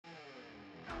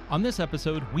On this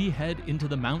episode, we head into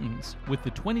the mountains with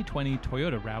the 2020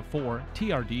 Toyota RAV4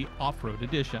 TRD Off Road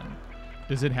Edition.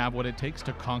 Does it have what it takes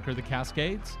to conquer the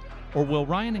Cascades? Or will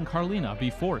Ryan and Karleena be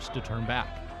forced to turn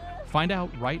back? Find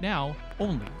out right now,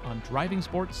 only on Driving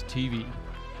Sports TV.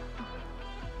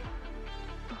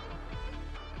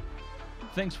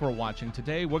 Thanks for watching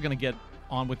today. We're going to get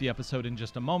on with the episode in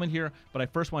just a moment here, but I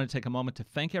first want to take a moment to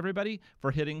thank everybody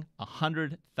for hitting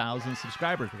 100,000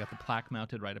 subscribers. We got the plaque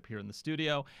mounted right up here in the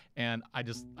studio, and I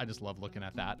just love looking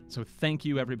at that. So thank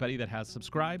you everybody that has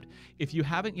subscribed. If you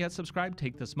haven't yet subscribed,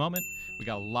 take this moment. We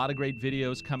got a lot of great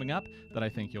videos coming up that I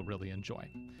think you'll really enjoy.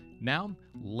 Now,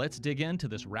 let's dig into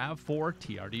this RAV4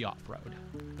 TRD Off Road.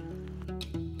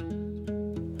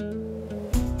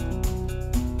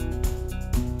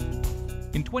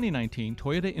 In 2019,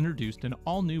 Toyota introduced an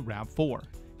all-new RAV4,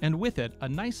 and with it, a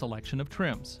nice selection of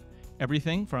trims.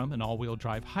 Everything from an all-wheel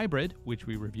drive hybrid, which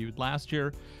we reviewed last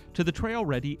year, to the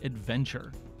trail-ready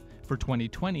Adventure. For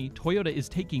 2020, Toyota is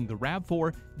taking the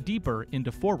RAV4 deeper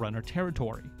into 4Runner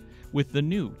territory, with the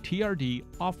new TRD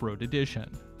Off Road Edition.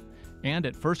 And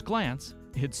at first glance,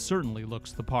 it certainly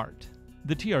looks the part.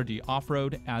 The TRD Off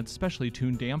Road adds specially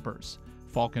tuned dampers,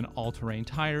 Falcon all-terrain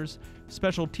tires,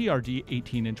 special TRD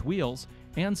 18-inch wheels,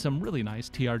 and some really nice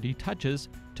TRD touches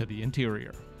to the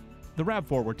interior. The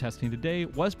RAV4 we're testing today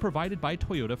was provided by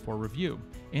Toyota for review,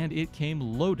 and it came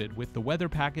loaded with the weather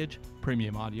package,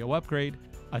 premium audio upgrade,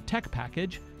 a tech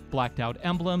package, blacked out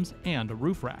emblems, and a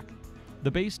roof rack.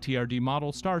 The base TRD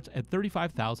model starts at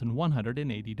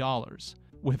 $35,180.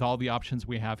 With all the options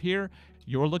we have here,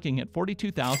 you're looking at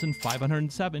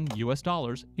 $42,507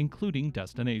 US, including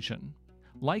destination.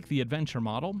 Like the Adventure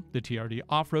model, the TRD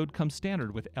Off-Road comes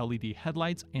standard with LED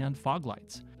headlights and fog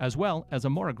lights, as well as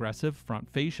a more aggressive front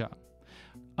fascia.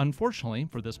 Unfortunately,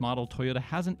 for this model, Toyota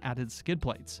hasn't added skid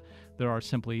plates. There are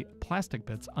simply plastic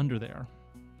bits under there.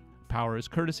 Power is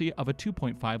courtesy of a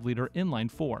 2.5-liter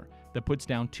inline-4 that puts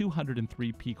down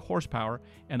 203 peak horsepower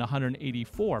and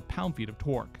 184 pound-feet of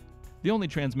torque. The only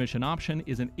transmission option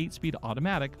is an 8-speed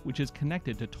automatic, which is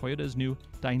connected to Toyota's new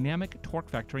dynamic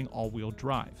torque vectoring all-wheel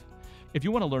drive. If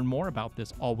you want to learn more about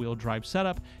this all-wheel drive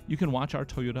setup, you can watch our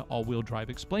Toyota all-wheel drive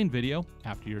explained video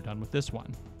after you're done with this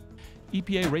one.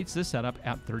 EPA rates this setup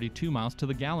at 32 miles to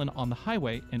the gallon on the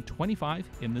highway and 25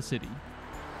 in the city.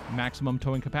 Maximum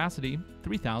towing capacity,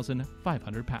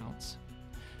 3,500 pounds.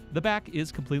 The back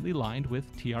is completely lined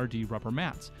with TRD rubber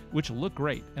mats, which look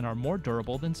great and are more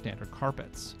durable than standard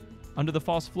carpets. Under the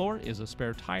false floor is a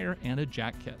spare tire and a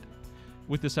jack kit.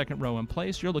 With the second row in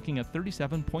place, you're looking at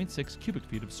 37.6 cubic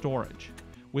feet of storage.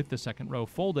 With the second row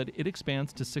folded, it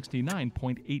expands to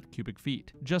 69.8 cubic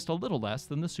feet, just a little less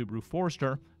than the Subaru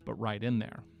Forester, but right in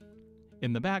there.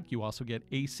 In the back, you also get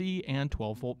AC and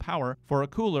 12-volt power for a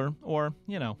cooler or,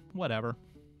 whatever.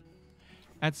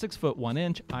 At 6 foot 1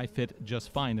 inch, I fit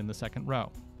just fine in the second row.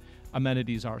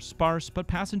 Amenities are sparse, but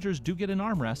passengers do get an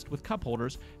armrest with cup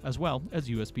holders as well as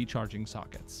USB charging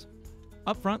sockets.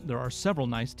 Up front, there are several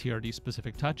nice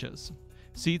TRD-specific touches.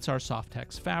 Seats are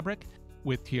Softex fabric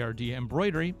with TRD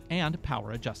embroidery and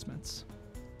power adjustments.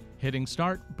 Hitting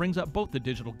start brings up both the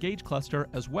digital gauge cluster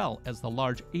as well as the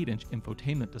large 8-inch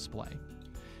infotainment display.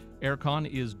 Aircon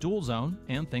is dual zone,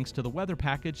 and thanks to the weather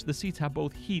package, the seats have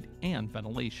both heat and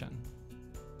ventilation.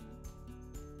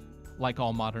 Like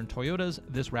all modern Toyotas,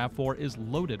 this RAV4 is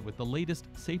loaded with the latest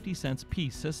Safety Sense P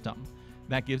system.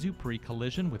 That gives you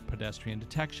pre-collision with pedestrian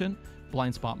detection,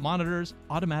 blind spot monitors,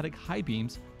 automatic high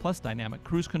beams, plus dynamic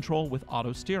cruise control with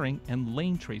auto steering and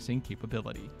lane tracing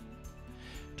capability.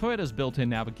 Toyota's built-in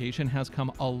navigation has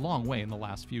come a long way in the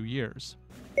last few years.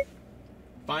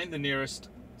 Find the nearest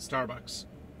Starbucks.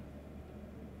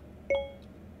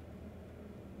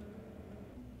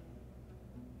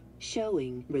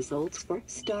 Showing results for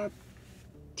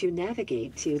To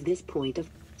navigate to this point of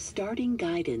starting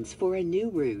guidance for a new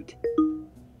route.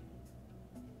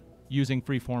 Using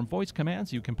freeform voice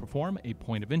commands, you can perform a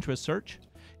point of interest search.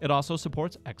 It also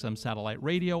supports XM satellite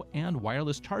radio and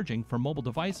wireless charging for mobile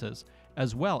devices,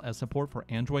 as well as support for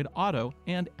Android Auto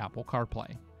and Apple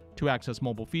CarPlay. To access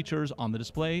mobile features on the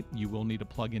display, you will need to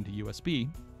plug into USB.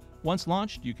 Once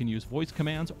launched, you can use voice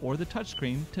commands or the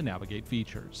touchscreen to navigate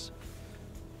features.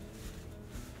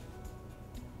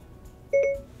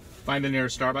 Find the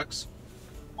nearest Starbucks.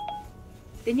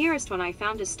 The nearest one I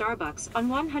found is Starbucks on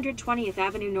 120th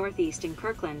Avenue Northeast in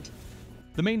Kirkland.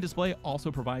 The main display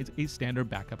also provides a standard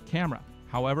backup camera.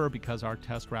 However, because our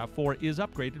test RAV4 is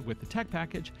upgraded with the tech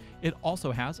package, it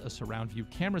also has a surround view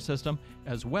camera system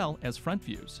as well as front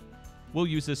views. We'll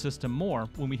use this system more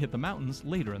when we hit the mountains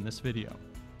later in this video.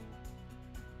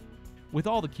 With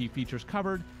all the key features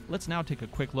covered, let's now take a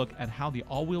quick look at how the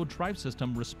all-wheel drive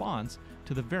system responds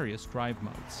to the various drive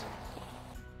modes.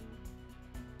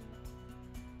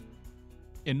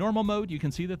 In normal mode, you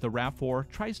can see that the RAV4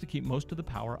 tries to keep most of the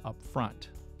power up front.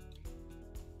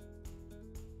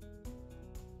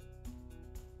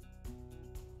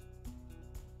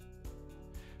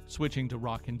 Switching to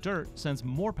rock and dirt sends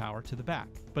more power to the back,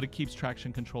 but it keeps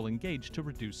traction control engaged to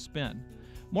reduce spin.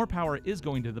 More power is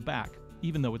going to the back,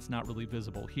 even though it's not really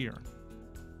visible here.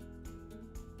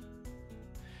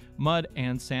 Mud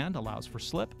and sand allows for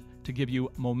slip to give you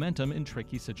momentum in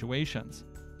tricky situations.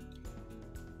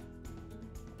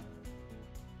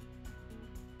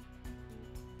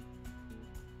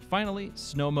 Finally,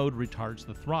 snow mode retards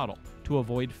the throttle to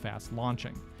avoid fast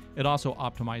launching. It also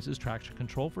optimizes traction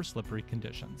control for slippery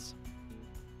conditions.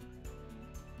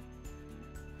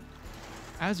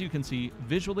 As you can see,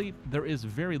 visually, there is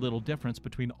very little difference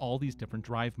between all these different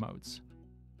drive modes.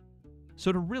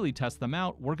 So to really test them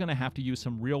out, we're going to have to use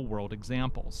some real-world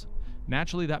examples.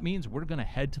 Naturally, that means we're going to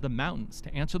head to the mountains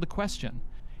to answer the question,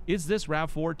 is this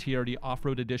RAV4 TRD Off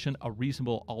Road Edition a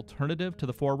reasonable alternative to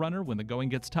the 4Runner when the going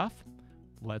gets tough?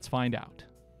 Let's find out.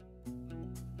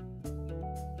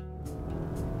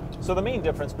 So the main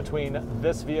difference between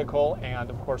this vehicle and,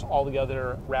 of course, all the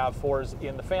other RAV4s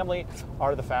in the family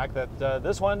are the fact that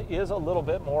this one is a little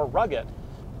bit more rugged.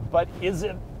 But is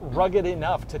it rugged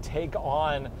enough to take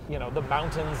on, the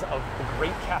mountains of the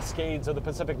Great Cascades of the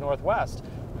Pacific Northwest?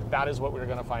 That is what we're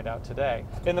going to find out today.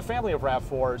 In the family of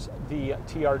RAV4s, the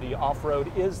TRD Off Road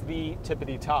is the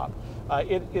tippity top.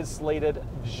 It is slated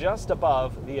just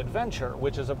above the Adventure,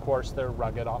 which is, of course, their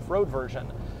rugged off-road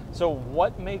version. So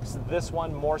what makes this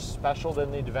one more special than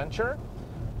the Adventure?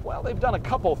 Well, they've done a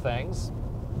couple things.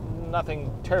 Nothing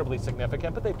terribly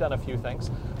significant, but they've done a few things.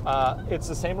 It's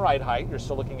the same ride height. You're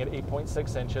still looking at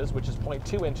 8.6 inches, which is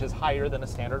 0.2 inches higher than a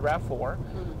standard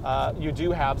RAV4. You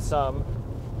do have some,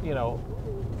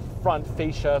 front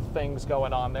fascia things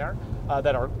going on there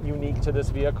that are unique to this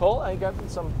vehicle. I got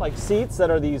some seats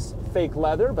that are these fake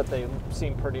leather, but they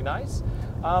seem pretty nice.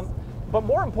 But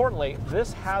more importantly,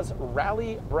 this has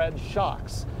rally-bred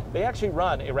shocks. They actually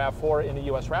run a RAV4 in the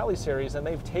US Rally Series, and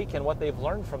they've taken what they've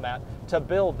learned from that to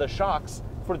build the shocks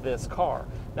for this car.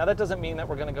 Now, that doesn't mean that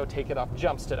we're going to go take it off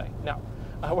jumps today. No,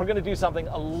 we're going to do something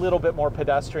a little bit more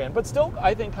pedestrian, but still,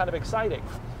 I think, kind of exciting.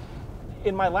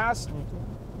 In my last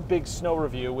big snow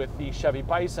review with the Chevy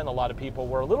Bison, a lot of people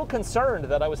were a little concerned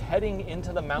that I was heading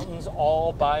into the mountains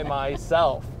all by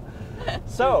myself.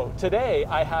 So today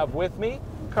I have with me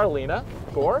Karleena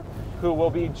Gore, who will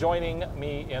be joining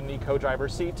me in the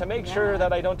co-driver's seat to make sure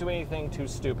that I don't do anything too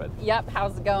stupid. Yep,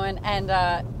 how's it going? And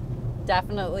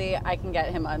definitely I can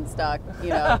get him unstuck,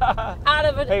 out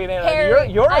of a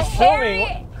you're assuming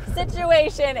hairy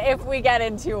situation if we get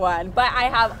into one. But I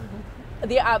have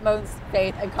the utmost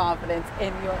faith and confidence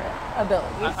in your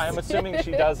abilities. I'm assuming she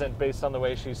doesn't, based on the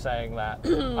way she's saying that.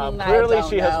 Clearly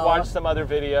she has watched some other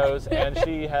videos and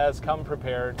she has come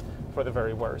prepared for the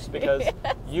very worst, because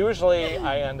usually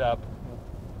I end up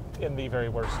in the very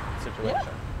worst situation. Yeah.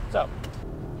 So,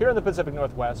 here in the Pacific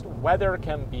Northwest, weather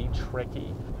can be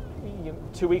tricky.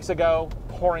 2 weeks ago,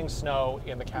 pouring snow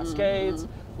in the Cascades.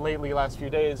 Lately, last few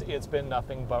days, it's been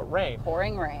nothing but rain.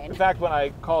 Pouring rain. In fact, when I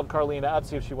called Karleena up to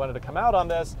see if she wanted to come out on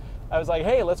this, I was like,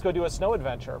 hey, let's go do a snow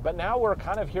adventure. But now we're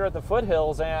kind of here at the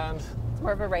foothills, and it's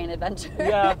more of a rain adventure.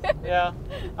 yeah.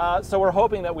 So we're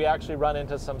hoping that we actually run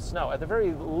into some snow. At the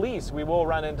very least, we will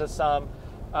run into some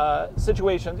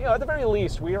situations. At the very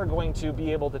least, we are going to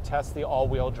be able to test the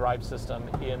all-wheel drive system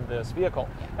in this vehicle.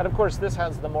 And of course, this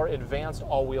has the more advanced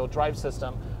all-wheel drive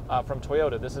system from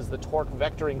Toyota. This is the torque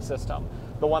vectoring system,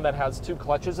 the one that has 2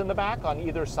 clutches in the back on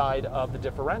either side of the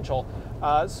differential.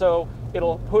 So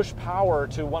it'll push power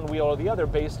to one wheel or the other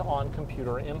based on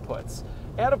computer inputs.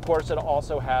 And of course, it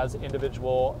also has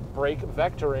individual brake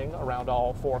vectoring around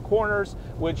all 4 corners,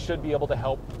 which should be able to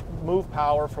help move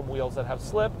power from wheels that have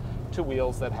slip to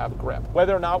wheels that have grip.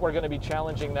 Whether or not we're going to be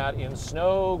challenging that in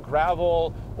snow,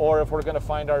 gravel, or if we're going to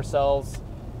find ourselves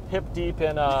hip deep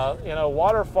in a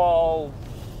waterfall,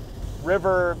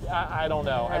 river, I don't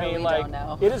know. I mean, don't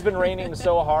know. It has been raining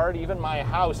so hard, even my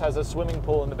house has a swimming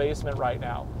pool in the basement right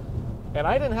now. And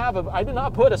I did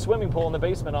not put a swimming pool in the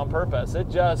basement on purpose. It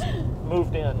just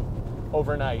moved in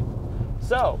overnight.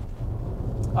 So,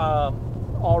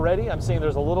 already I'm seeing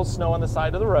there's a little snow on the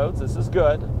side of the roads. This is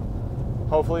good.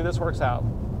 Hopefully this works out.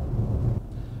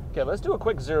 Okay, let's do a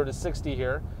quick 0 to 60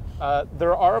 here.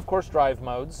 There are, of course, drive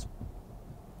modes.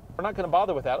 We're not going to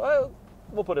bother with that.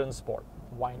 We'll put it in sport.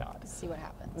 Why not? See what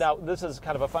happens. Now, this is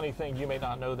kind of a funny thing. You may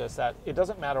not know this, that it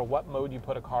doesn't matter what mode you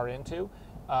put a car into.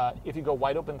 if you go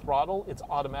wide open throttle, it's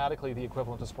automatically the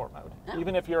equivalent to sport mode.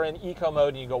 Even if you're in eco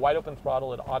mode and you go wide open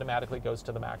throttle, it automatically goes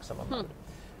to the maximum mode.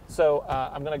 So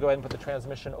I'm going to go ahead and put the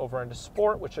transmission over into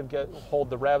sport, which should hold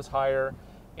the revs higher.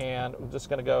 And I'm just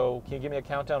going to go, can you give me a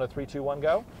countdown of 3, 2, 1,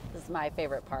 go? This is my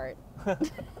favorite part.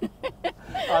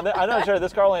 I'm not sure.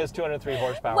 This car only has 203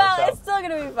 horsepower. Well, so. it's still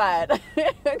going to be fun.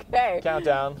 Okay.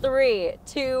 Countdown. 3,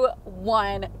 2,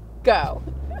 1, go.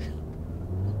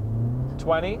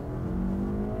 20,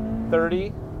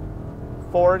 30,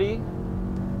 40,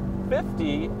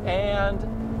 50,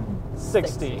 and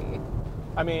 60.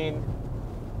 I mean,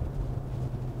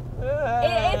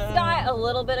 It's got a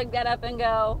little bit of get up and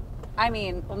go. I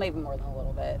mean, well, maybe more than a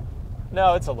little bit.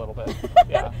 no, it's a little bit.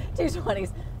 Yeah.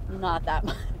 220's not that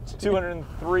much.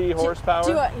 203 horsepower.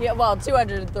 Yeah, well,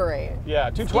 203. Yeah,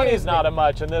 220 is not a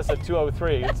much, and this at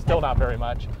 203, it's still not very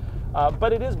much.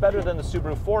 But it is better than the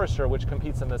Subaru Forester, which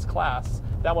competes in this class.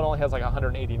 That one only has like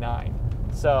 189.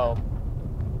 So,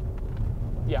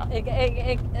 yeah.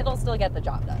 It'll still get the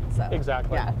job done. So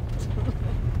Exactly. Yeah.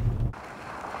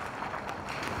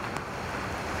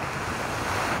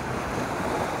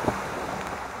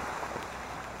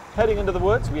 Heading into the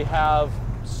woods, we have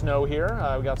snow here.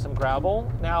 We got some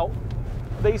gravel. Now,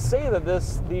 they say that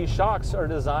these shocks are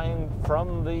designed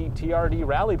from the TRD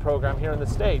rally program here in the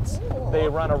States. They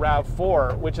run a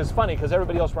RAV4, which is funny because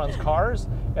everybody else runs cars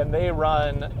and they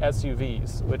run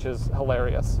SUVs, which is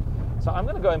hilarious. So I'm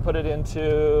going to go and put it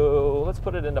into, let's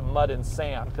put it into mud and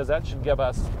sand because that should give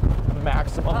us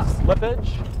maximum slippage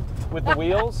with the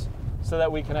wheels so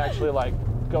that we can actually like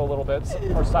go a little bit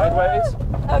or sideways.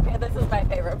 Okay, this is my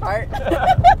favorite part.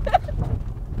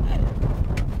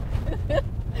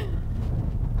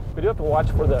 We do have to watch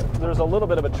for there's a little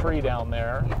bit of a tree down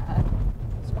there. Yeah.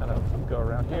 Let's kind of go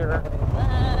around here.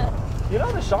 You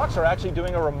know, the shocks are actually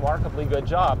doing a remarkably good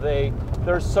job.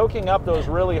 They're soaking up those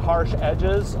really harsh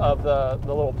edges of the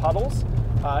little puddles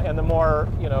and the more,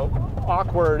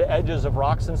 awkward edges of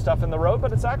rocks and stuff in the road,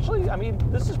 but it's actually, I mean,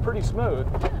 this is pretty smooth.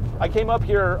 I came up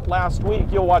here last week,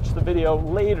 you'll watch the video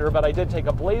later, but I did take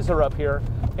a Blazer up here,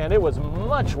 and it was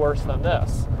much worse than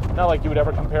this. Not like you would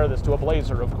ever compare this to a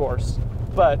Blazer, of course,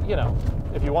 but,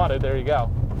 if you wanted, there you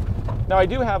go. Now, I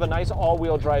do have a nice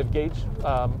all-wheel drive gauge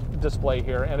display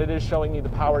here, and it is showing me the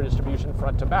power distribution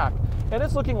front to back, and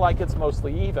it's looking like it's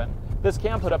mostly even. This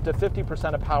can put up to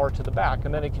 50% of power to the back,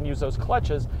 and then it can use those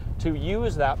clutches to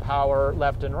use that power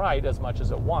left and right as much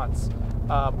as it wants,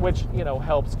 which,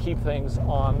 helps keep things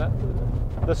on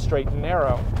the straight and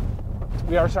narrow.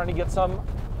 We are starting to get some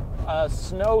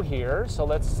snow here, so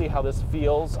let's see how this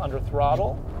feels under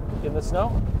throttle in the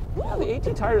snow. Yeah, the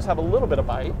AT tires have a little bit of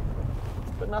bite,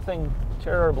 but nothing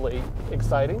terribly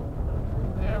exciting.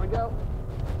 There we go.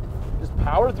 Just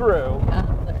power through.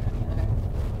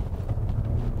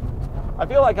 I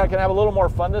feel like I can have a little more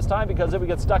fun this time because if we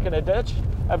get stuck in a ditch,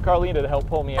 I have Karleena to help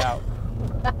pull me out.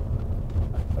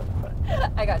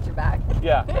 I got your back.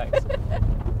 Yeah, thanks.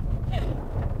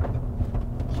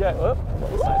 Okay, whoop,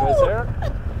 sideways there.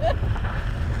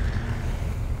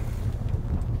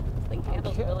 This thing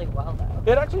handles really well,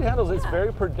 though. It actually handles, it's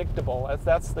very predictable.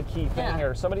 That's the key thing Yeah.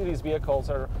 here. So many of these vehicles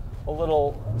are a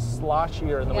little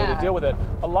sloshier in the way to Yeah. deal with it.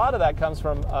 A lot of that comes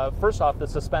from, first off, the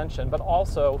suspension, but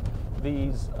also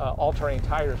these all-terrain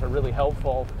tires are really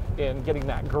helpful in getting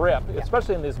that grip,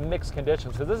 especially in these mixed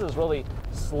conditions, because this is really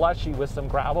slushy with some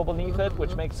gravel beneath it,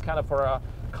 which makes kind of for a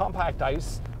compact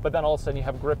ice, but then all of a sudden you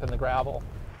have grip in the gravel.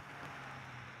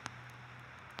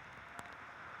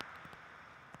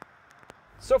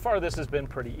 So far this has been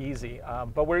pretty easy,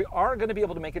 but we are going to be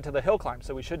able to make it to the hill climb,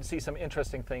 so we should see some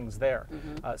interesting things there.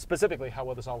 Specifically how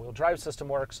well this all-wheel drive system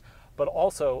works, but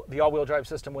also the all-wheel drive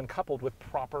system when coupled with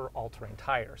proper all-terrain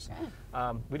tires.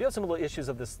 We do have some little issues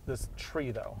of this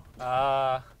tree though.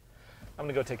 I'm going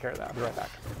to go take care of that. I'll be right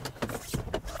back.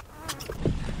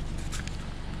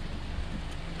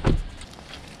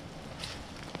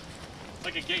 It's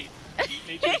like a gate.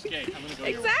 Nature's gate. I'm going to go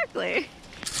Exactly.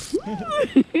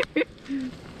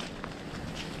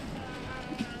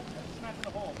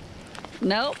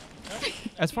 Nope.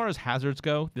 As far as hazards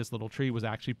go, this little tree was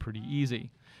actually pretty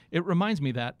easy. It reminds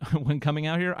me that when coming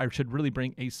out here, I should really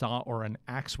bring a saw or an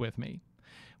axe with me.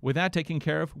 With that taken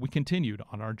care of, we continued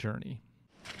on our journey.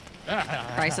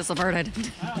 Crisis averted.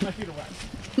 My feet are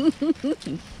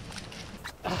wet.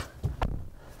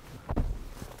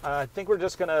 I think we're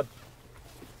just going to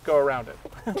go around it.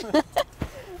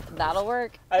 That'll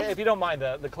work. If you don't mind,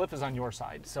 the cliff is on your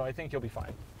side, so I think you'll be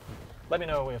fine. Let me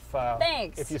know if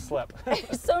Thanks. if you slip.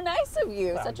 So nice of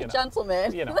you. Well, Such a you know.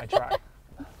 gentleman. I try.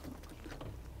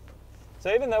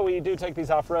 So even though we do take these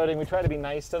off-roading, we try to be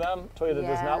nice to them. Toyota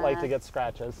does not like to get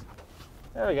scratches.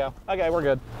 There we go. Okay, we're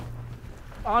good.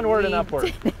 Onward and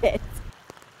upward. Did it.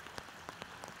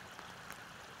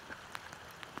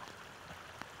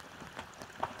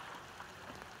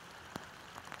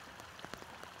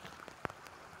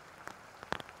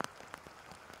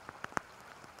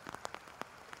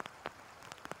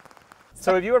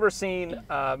 So have you ever seen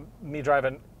me drive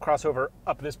a crossover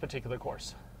up this particular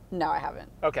course? No, I haven't.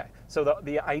 Okay, so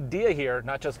the idea here,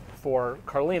 not just for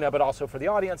Karleena, but also for the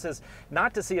audience, is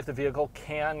not to see if the vehicle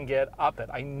can get up it.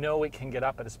 I know it can get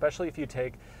up it, especially if you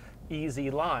take easy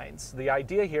lines. The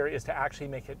idea here is to actually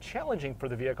make it challenging for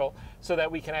the vehicle so that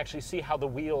we can actually see how the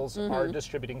wheels are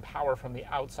distributing power from the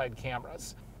outside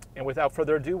cameras. And without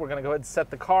further ado, we're gonna go ahead and set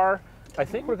the car. I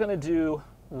think we're gonna do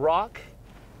rock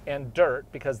and dirt,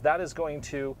 because that is going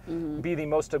to be the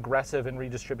most aggressive in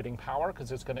redistributing power,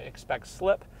 because it's going to expect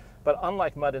slip. But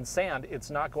unlike mud and sand, it's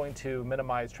not going to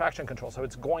minimize traction control. So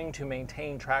it's going to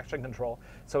maintain traction control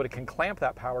so it can clamp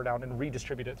that power down and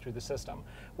redistribute it through the system.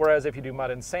 Whereas if you do mud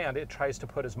and sand, it tries to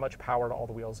put as much power to all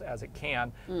the wheels as it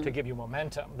can to give you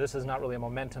momentum. This is not really a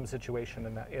momentum situation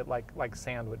in that it like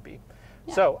sand would be.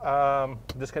 Yeah. So I'm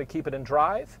just going to keep it in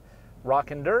drive,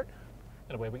 rock and dirt,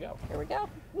 and away we go. Here we go.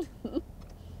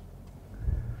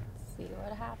 See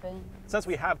what happens. Since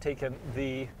we have taken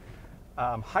the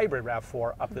hybrid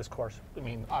RAV4 up this course, I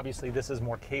mean, obviously this is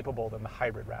more capable than the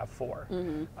hybrid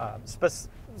RAV4,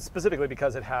 specifically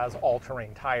because it has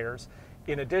all-terrain tires,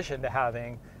 in addition to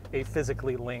having a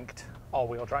physically linked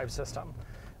all-wheel drive system.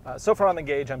 So far on the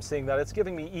gauge, I'm seeing that it's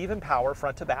giving me even power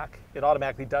front to back. It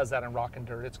automatically does that in rock and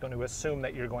dirt. It's going to assume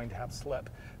that you're going to have slip,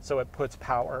 so it puts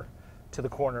power to the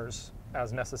corners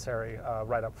as necessary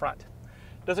right up front.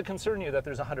 Does it concern you that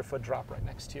there's a 100-foot drop right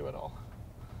next to you at all?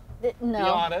 No. Be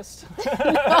honest.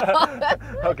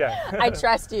 Okay. I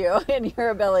trust you in your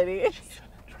ability. You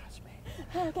shouldn't trust me.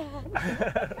 Oh,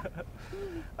 God.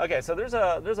 Okay, so there's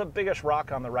a biggish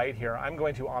rock on the right here. I'm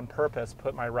going to, on purpose,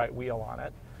 put my right wheel on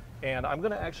it. And I'm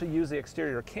going to actually use the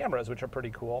exterior cameras, which are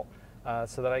pretty cool,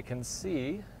 so that I can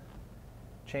see,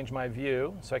 change my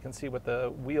view, so I can see what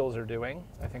the wheels are doing.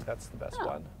 I think that's the best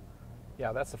one.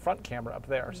 Yeah, that's the front camera up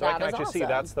there. So I can actually see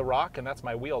that's the rock and that's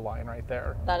my wheel line right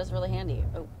there. That is really handy.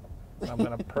 Oh. So I'm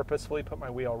going to purposefully put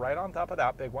my wheel right on top of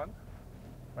that big one.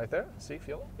 Right there. See,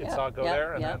 feel it? It saw it go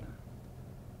there and then.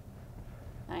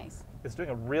 Nice. It's doing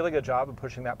a really good job of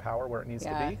pushing that power where it needs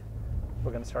to be.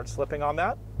 We're going to start slipping on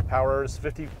that. Power is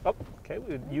 50. Oh, okay.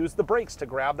 We used the brakes to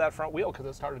grab that front wheel because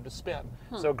it started to spin.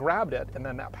 So it grabbed it and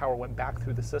then that power went back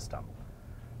through the system.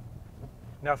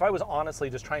 Now, if I was honestly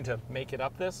just trying to make it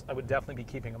up this, I would definitely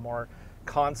be keeping a more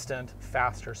constant,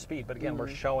 faster speed. But again, we're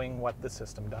showing what the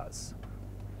system does.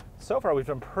 So far, we've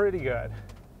been pretty good.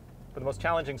 But the most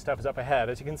challenging stuff is up ahead.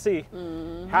 As you can see,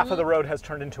 half of the road has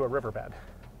turned into a riverbed,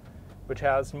 which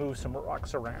has moved some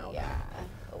rocks around. Yeah.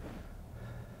 Oh.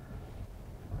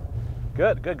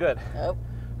 Good, good, good. Oh.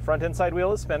 Front inside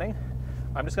wheel is spinning.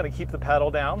 I'm just going to keep the pedal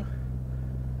down.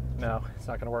 No, it's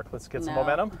not going to work. Let's get some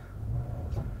momentum.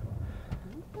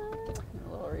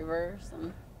 A little reverse.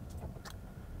 And...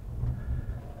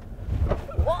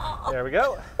 Whoa! There we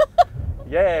go.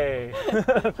 Yay!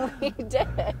 We did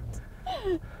it.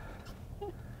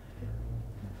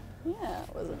 Yeah,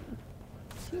 it wasn't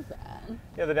too bad.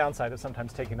 Yeah, the downside of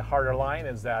sometimes taking the harder line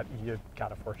is that you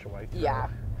gotta force your way through. Yeah.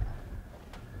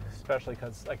 Especially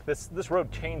because like this road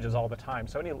changes all the time.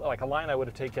 So any like a line I would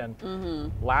have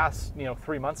taken last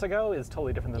 3 months ago is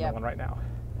totally different than the one right now.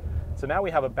 So now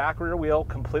we have a back rear wheel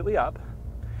completely up.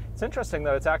 It's interesting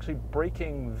that it's actually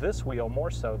braking this wheel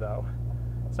more so though.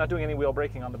 It's not doing any wheel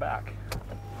braking on the back.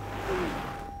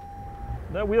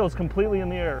 That wheel is completely in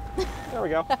the air. There we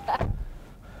go.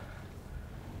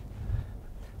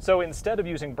 So instead of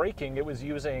using braking, it was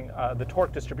using the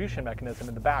torque distribution mechanism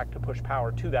in the back to push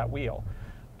power to that wheel,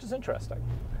 which is interesting.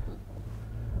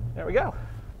 There we go.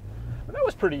 But that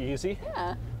was pretty easy.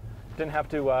 Yeah. Didn't have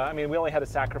to, I mean, we only had to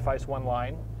sacrifice one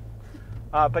line.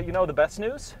 But you know the best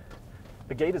news?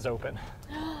 The gate is open.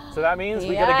 So that means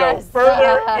we get to go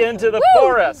further into the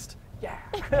forest. Yeah.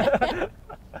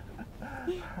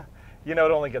 You know,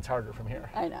 it only gets harder from here.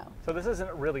 I know. So this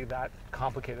isn't really that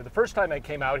complicated. The first time I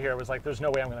came out here, I was like, there's no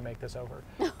way I'm going to make this over.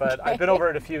 But I've been over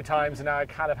it a few times, and now I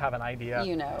kind of have an idea.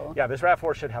 You know. Yeah, this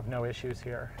RAV4 should have no issues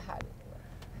here. How to do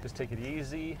it. Just take it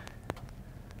easy.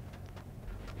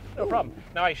 No problem.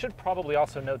 Now, I should probably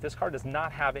also note this car does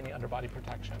not have any underbody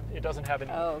protection. It doesn't have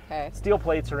any steel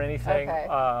plates or anything. Okay.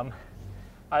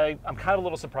 I'm kind of a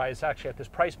little surprised, actually, at this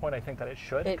price point. I think that it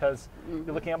should, because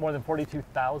you're looking at more than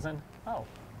 $42,000. Oh.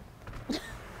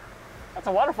 That's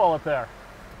a waterfall up there.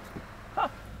 Huh.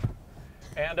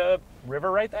 And a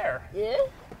river right there. Yeah?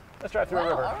 Let's drive through a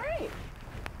river. All right.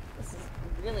 This is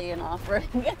really an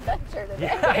off-roading adventure today.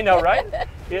 Yeah, I know, right?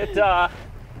 It's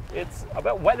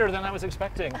about wetter than I was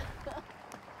expecting.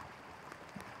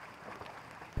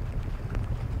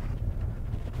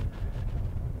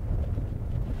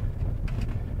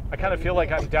 I kind of feel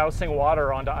like I'm dousing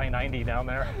water onto I-90 down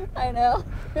there. I know.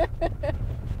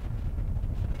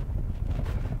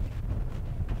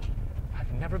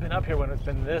 I've never been up here when it's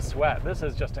been this wet. This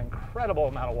is just an incredible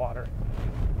amount of water.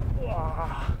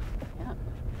 Yeah.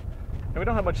 And we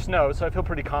don't have much snow, so I feel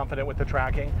pretty confident with the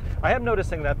tracking. I am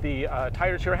noticing that the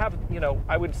tires here have,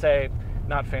 I would say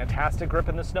not fantastic grip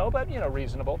in the snow, but,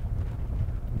 reasonable.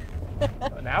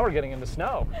 Now we're getting into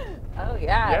snow. Oh,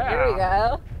 yeah. Here we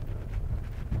go.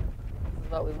 This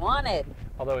is what we wanted.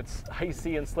 Although it's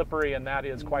icy and slippery, and that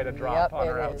is quite a drop on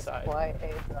our outside. Quite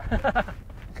a drop.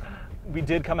 We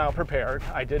did come out prepared.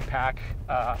 I did pack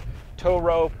tow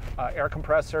rope, air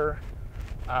compressor.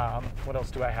 What else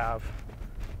do I have?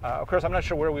 Of course, I'm not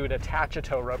sure where we would attach a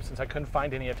tow rope since I couldn't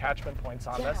find any attachment points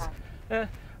on this.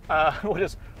 We'll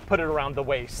just put it around the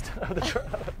waist of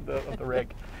the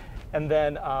rig. And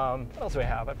then, what else do we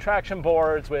have? I have traction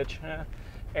boards,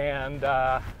 and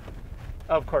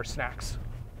of course, snacks.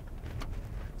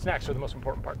 Snacks are the most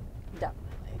important part.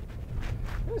 Definitely.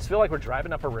 I just feel like we're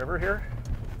driving up a river here.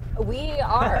 We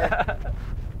are.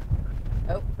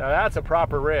 Oh. Now that's a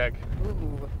proper rig.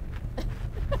 Ooh.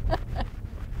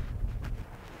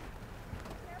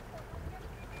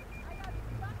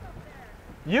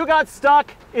 You got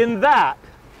stuck in that.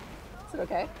 Is it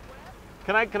okay?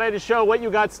 Can I just show what you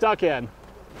got stuck in?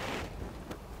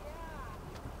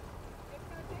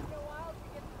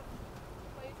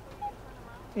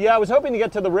 Yeah, I was hoping to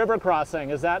get to the river crossing.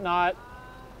 Is that not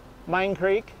Mine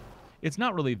Creek? It's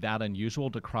not really that unusual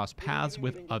to cross paths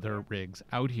with other rigs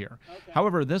out here.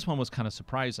 However, this one was kind of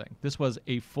surprising. This was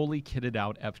a fully kitted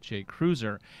out FJ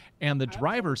Cruiser, and the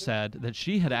driver said that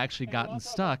she had actually gotten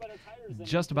stuck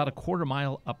just about a quarter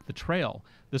mile up the trail.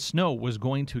 The snow was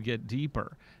going to get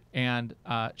deeper, and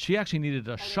she actually needed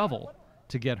a shovel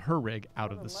to get her rig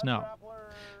out of the snow.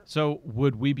 So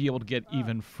would we be able to get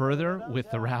even further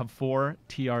with the RAV4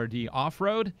 TRD Off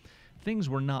Road? Things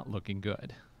were not looking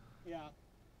good.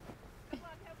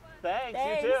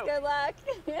 Thanks, you too. Good luck.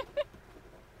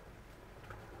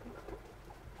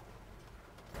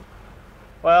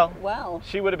 Well,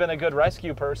 she would have been a good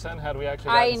rescue person had we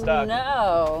actually gotten stuck. I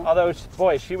know. Although,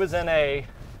 boy, she was in that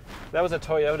was a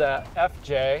Toyota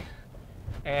FJ,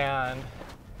 and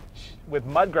with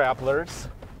mud grapplers,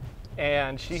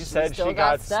 and she said she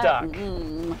got stuck.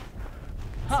 Mm-hmm.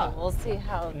 Huh. So we'll see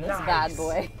how this Nice. bad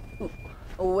boy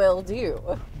will do.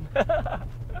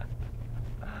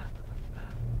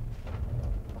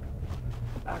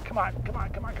 Come on. You got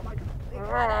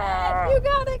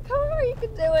it. Come on, you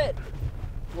can do it.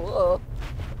 Whoa.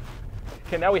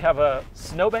 Okay, now we have a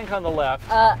snowbank on the left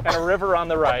and a river on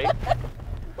the right.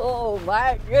 Oh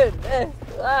my goodness.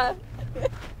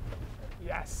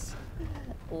 Yes.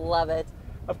 Love it.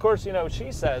 Of course,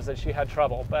 she says that she had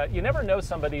trouble, but you never know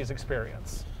somebody's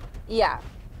experience. Yeah.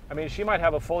 I mean, she might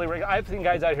have a fully rigged. I've seen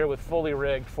guys out here with fully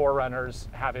rigged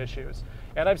 4Runners have issues.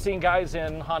 And I've seen guys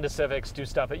in Honda Civics do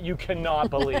stuff that you cannot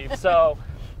believe. So,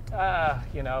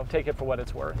 take it for what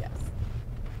it's worth. Yes.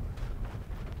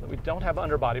 We don't have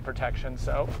underbody protection,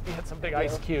 so if we hit some big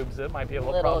ice cubes, it might be a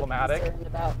little problematic. Concerned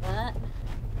about that.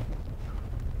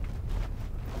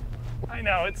 I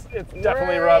know, it's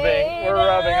definitely rubbing. We're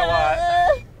rubbing a lot.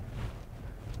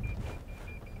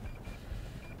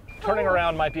 Turning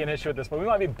around might be an issue at this point. We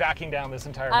might be backing down this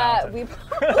entire mountain. We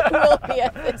probably will be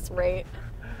at this rate.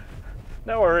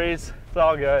 No worries, it's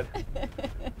all good.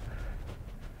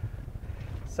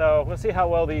 So we'll see how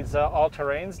well these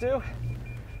all-terrains do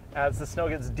as the snow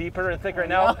gets deeper and thicker.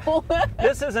 Now,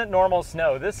 this isn't normal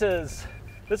snow. This is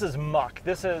muck.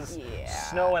 This is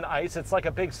snow and ice. It's like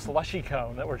a big slushy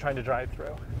cone that we're trying to drive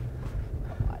through.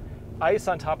 Ice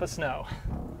on top of snow.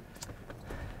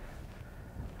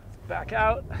 Back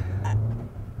out.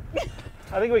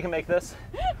 I think we can make this.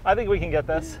 I think we can get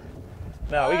this.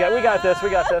 No, we got this.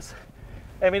 We got this.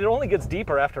 I mean, it only gets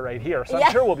deeper after right here, so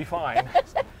I'm sure we'll be fine.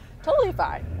 Totally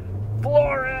fine.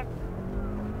 Floor it.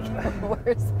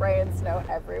 We're spraying snow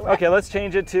everywhere. Okay, let's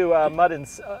change it to mud and.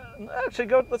 Actually,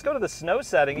 let's go to the snow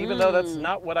setting, even though that's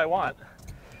not what I want.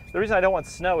 The reason I don't want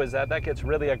snow is that gets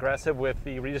really aggressive with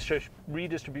the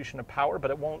redistribution of power, but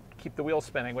it won't keep the wheels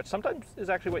spinning, which sometimes is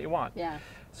actually what you want. Yeah.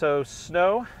 So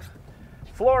snow,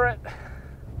 floor it.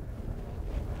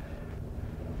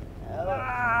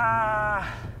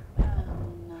 Ah.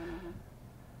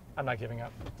 I'm not giving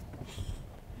up.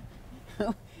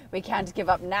 We can't give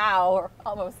up now. We're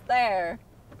almost there.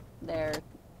 They're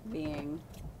being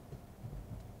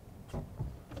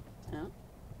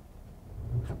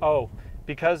Oh,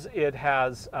 because it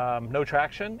has no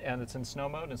traction and it's in snow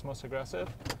mode and it's most aggressive,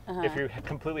 if you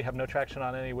completely have no traction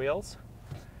on any wheels,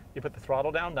 you put the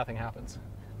throttle down, nothing happens.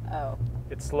 Oh.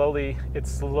 It slowly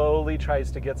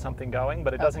tries to get something going,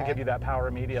 but it doesn't Okay. give you that power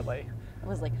immediately. I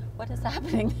was like, what is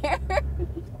happening there?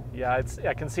 Yeah,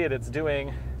 I can see it. It's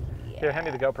doing. Here, hand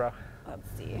me the GoPro. Let's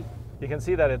see. You can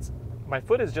see that my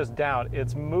foot is just down.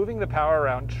 It's moving the power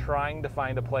around, trying to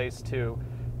find a place to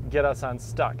get us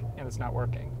unstuck, and it's not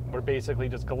working. We're basically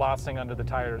just glossing under the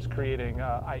tires, creating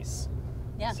ice.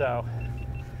 Yeah. So,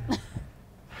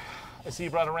 I see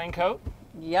you brought a raincoat.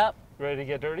 Yep. Ready to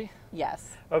get dirty? Yes.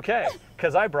 Okay,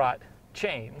 because I brought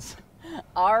chains.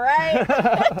 All right.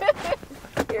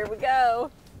 Here we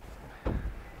go.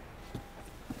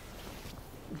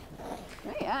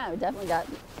 Oh yeah, we definitely got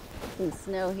some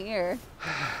snow here.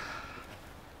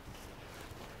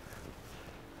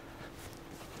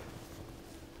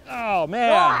 Oh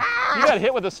man, you got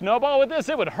hit with a snowball with this?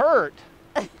 It would hurt.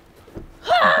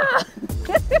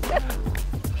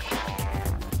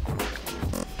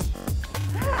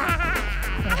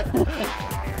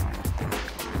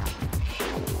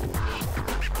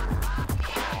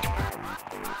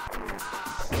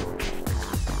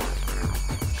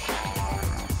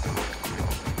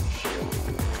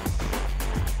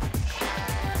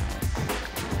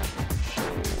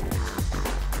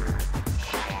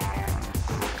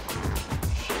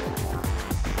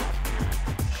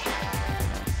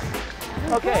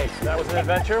 Okay, so that was an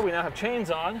adventure. We now have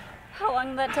chains on. How long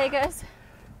did that take us?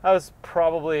 That was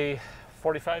probably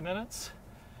 45 minutes.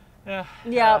 Yeah.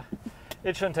 Yep.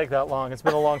 It shouldn't take that long. It's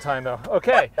been a long time though.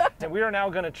 Okay, and we are now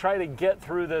going to try to get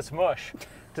through this mush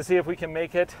to see if we can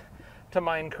make it to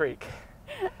Mine Creek.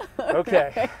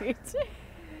 Okay. Right.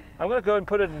 I'm going to go ahead and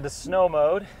put it into snow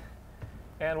mode,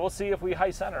 and we'll see if we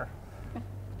high center.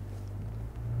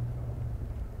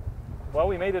 Well,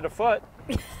 we made it a foot.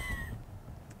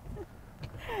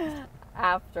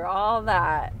 After all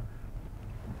that.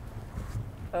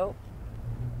 Oh.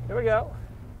 Here we go.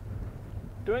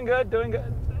 Doing good, doing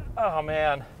good. Oh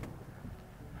man.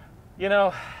 You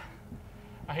know,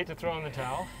 I hate to throw in the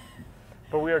towel,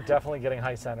 but we are definitely getting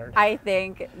high centered. I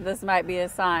think this might be a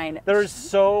sign. There's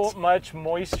so much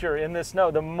moisture in this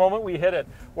snow. The moment we hit it,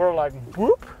 we're like,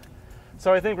 whoop.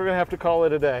 So I think we're gonna have to call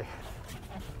it a day.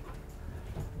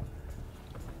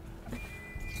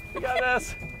 We got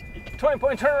this.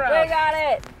 20-point turnaround. We got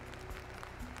it.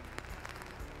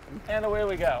 And away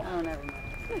we go. Oh, never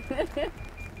mind.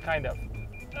 Kind of.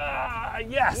 Ah,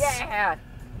 yes. Yeah.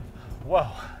 Whoa.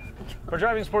 For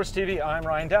Driving Sports TV, I'm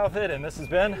Ryan Douthit, and this has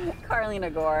been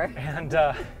Karleena Gore. And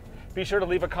be sure to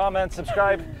leave a comment,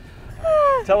 subscribe,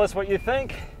 tell us what you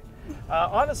think.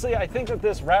 Honestly, I think that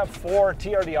this RAV4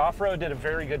 TRD Off Road did a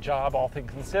very good job, all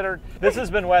things considered. This has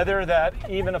been weather that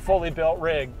even a fully built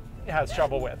rig has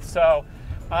trouble with. So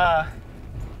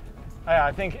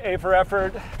I think A for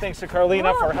effort. Thanks to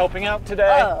Karleena for helping out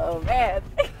today. Oh, man.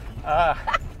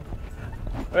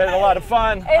 We had a lot of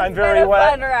fun. It's I'm very been a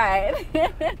wet. fun ride.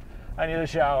 I need a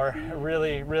shower. A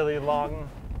really, really long,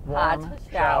 warm Hot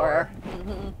shower.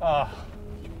 Oh.